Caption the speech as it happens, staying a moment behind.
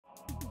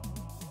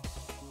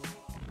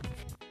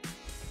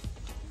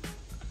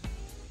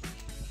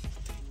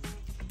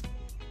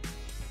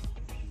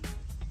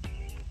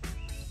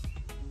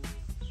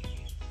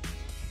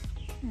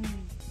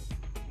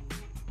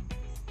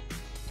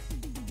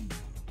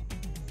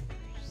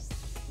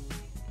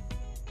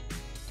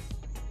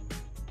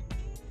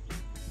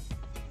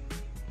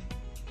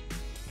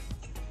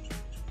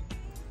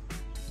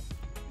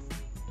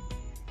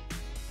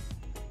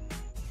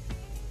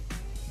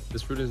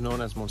This fruit is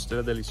known as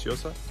Monstera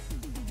Deliciosa,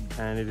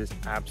 and it is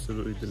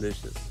absolutely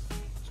delicious.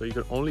 So you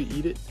can only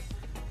eat it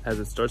as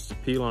it starts to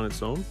peel on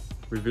its own,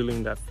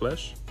 revealing that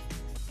flesh,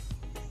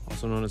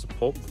 also known as a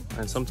pulp.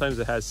 And sometimes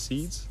it has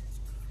seeds,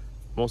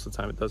 most of the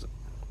time it doesn't.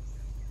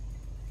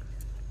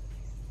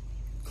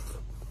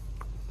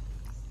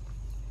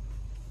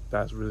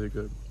 That's really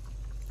good.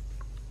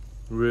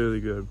 Really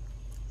good.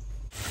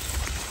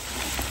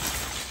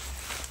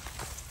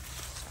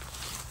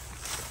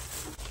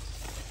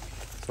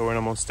 So we're in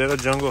a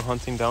Monstera jungle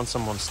hunting down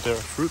some Monstera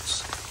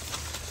fruits.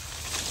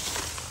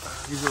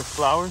 These are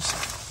flowers.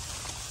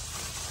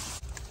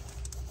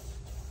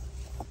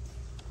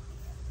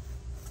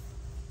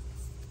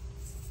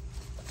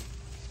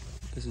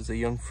 This is a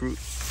young fruit.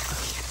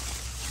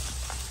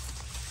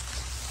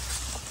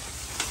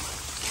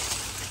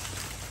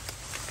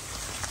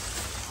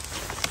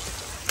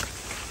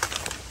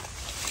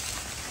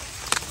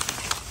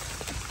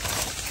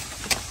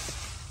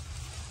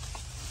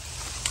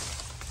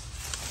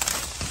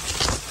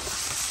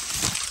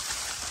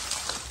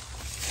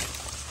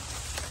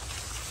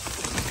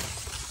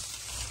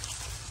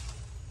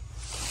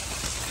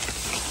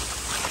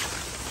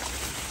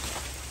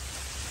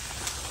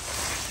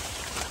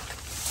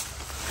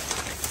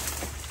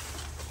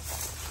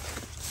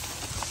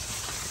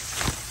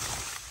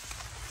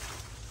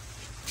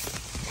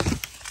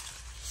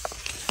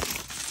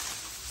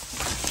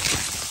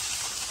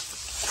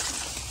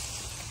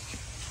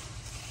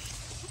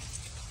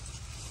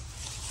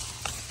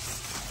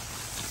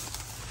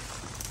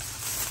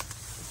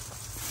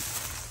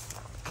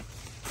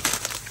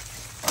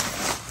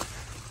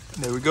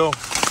 There we go.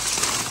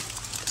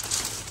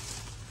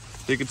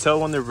 You can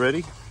tell when they're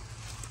ready.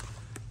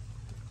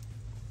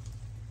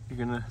 You're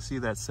gonna see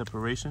that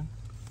separation.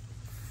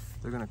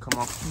 They're gonna come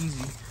off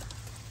easy.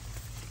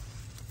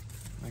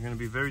 They're gonna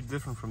be very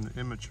different from the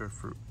immature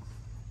fruit.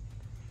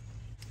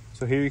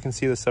 So here you can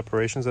see the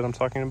separations that I'm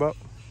talking about.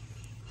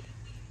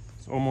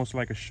 It's almost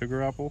like a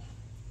sugar apple.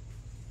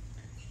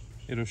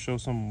 It'll show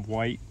some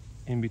white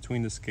in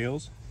between the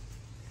scales,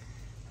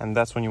 and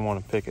that's when you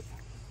want to pick it.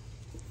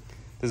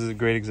 This is a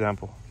great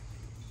example.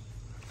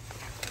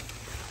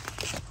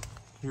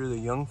 Here are the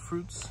young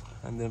fruits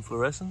and the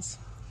inflorescence.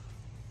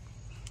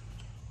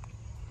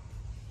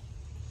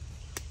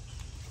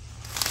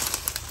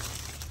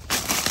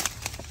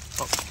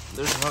 Oh,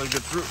 there's another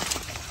good fruit.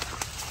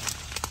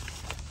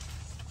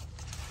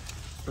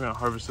 We're gonna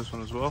harvest this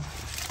one as well.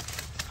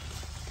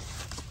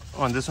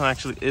 Oh, and this one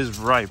actually is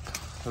ripe.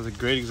 That's a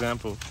great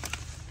example.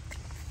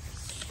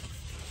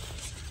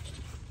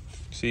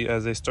 See,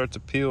 as they start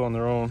to peel on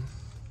their own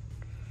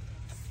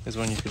is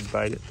when you can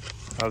bite it.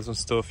 This one's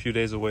still a few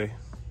days away,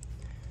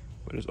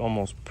 but it's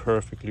almost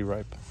perfectly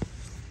ripe.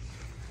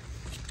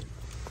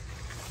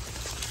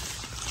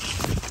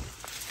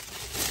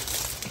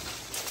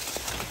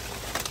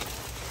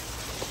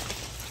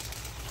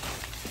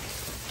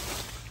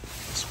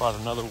 Spot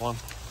another one.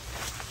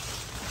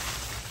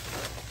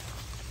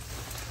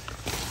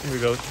 Here we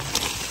go,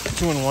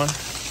 2 in 1.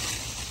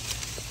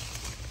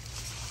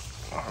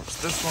 I'll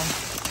harvest this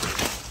one.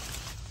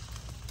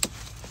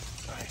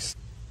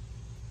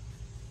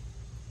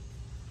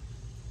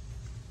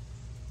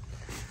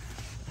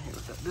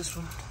 This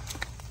one.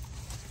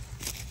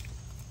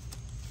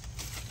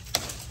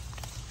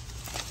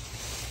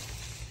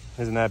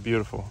 Isn't that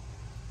beautiful?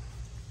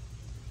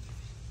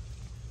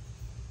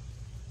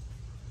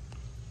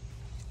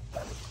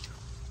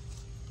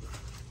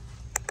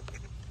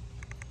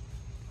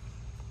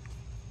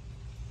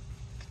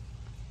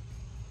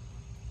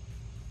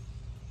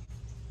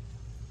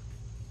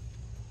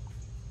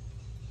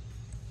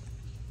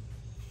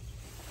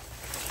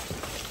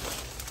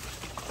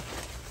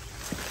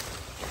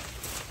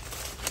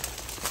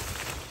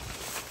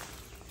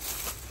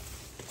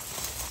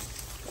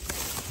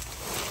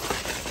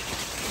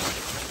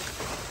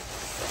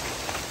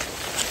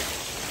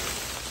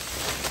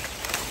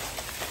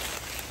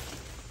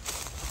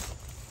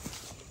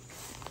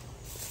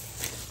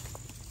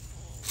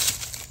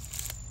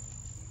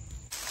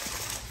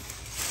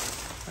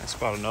 I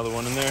spot another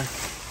one in there.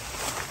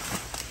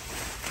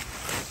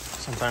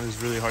 Sometimes it's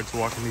really hard to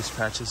walk in these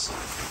patches.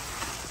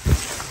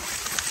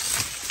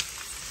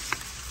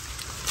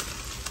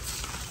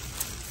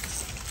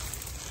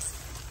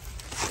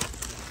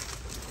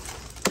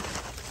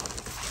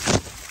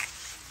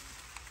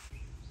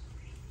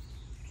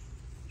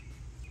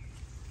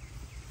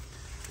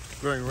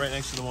 Growing right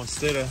next to the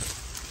Monstera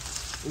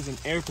is an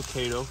air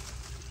potato.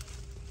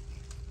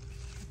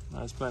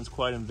 Now, this plant's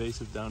quite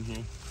invasive down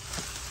here.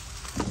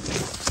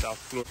 South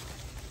Florida.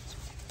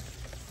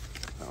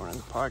 Now we're in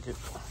the pocket.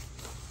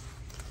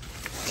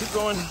 Keep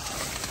going.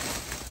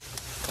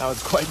 Now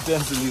it's quite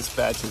dense in these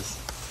patches.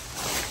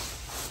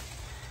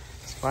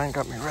 This vine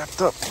got me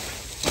wrapped up.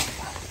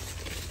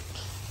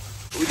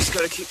 just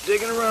gotta keep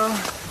digging around.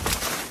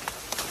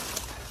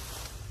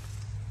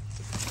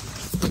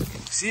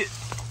 See it?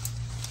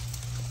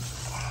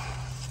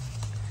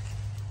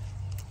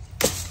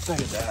 Look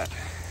at that.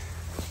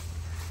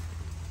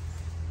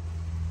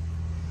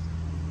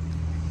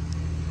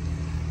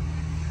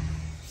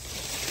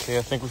 Okay,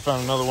 I think we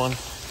found another one.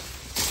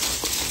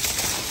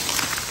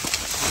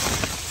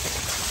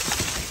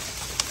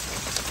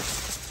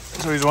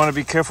 So you want to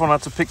be careful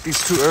not to pick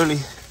these too early,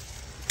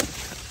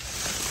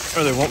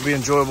 or they won't be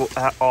enjoyable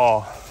at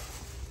all.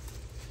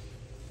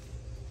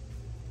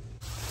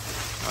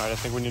 All right, I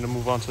think we need to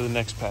move on to the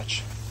next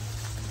patch.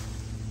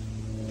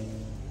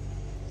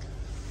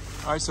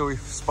 All right, so we've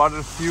spotted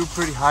a few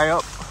pretty high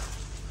up.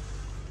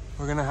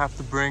 We're gonna have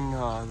to bring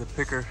the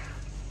picker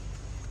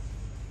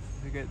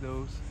to get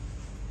those.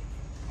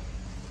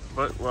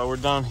 But while we're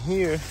down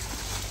here,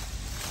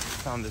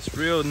 found this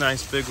real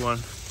nice big one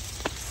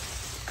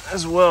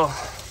as well.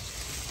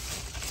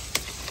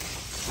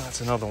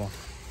 That's another one.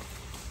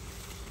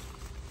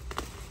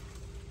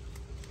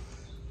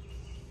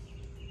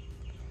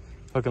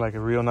 Looking like a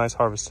real nice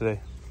harvest today.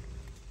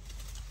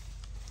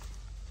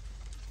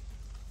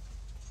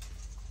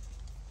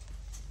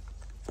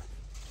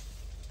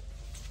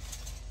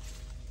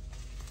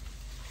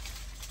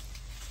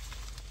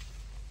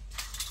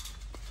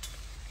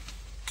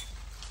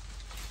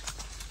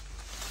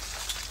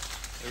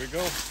 There we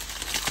go.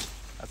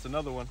 That's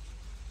another one.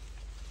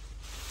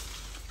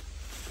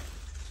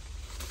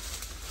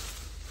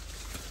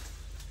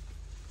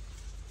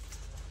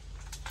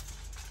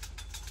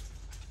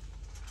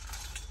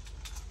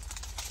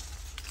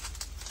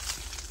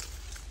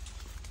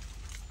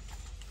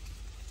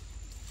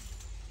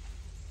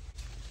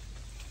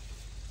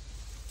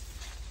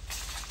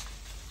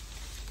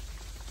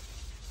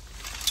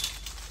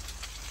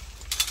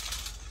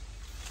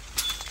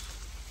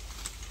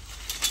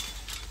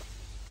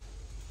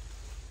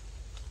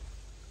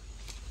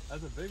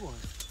 That's a big one.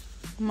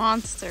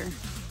 Monster.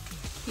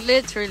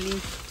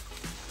 Literally.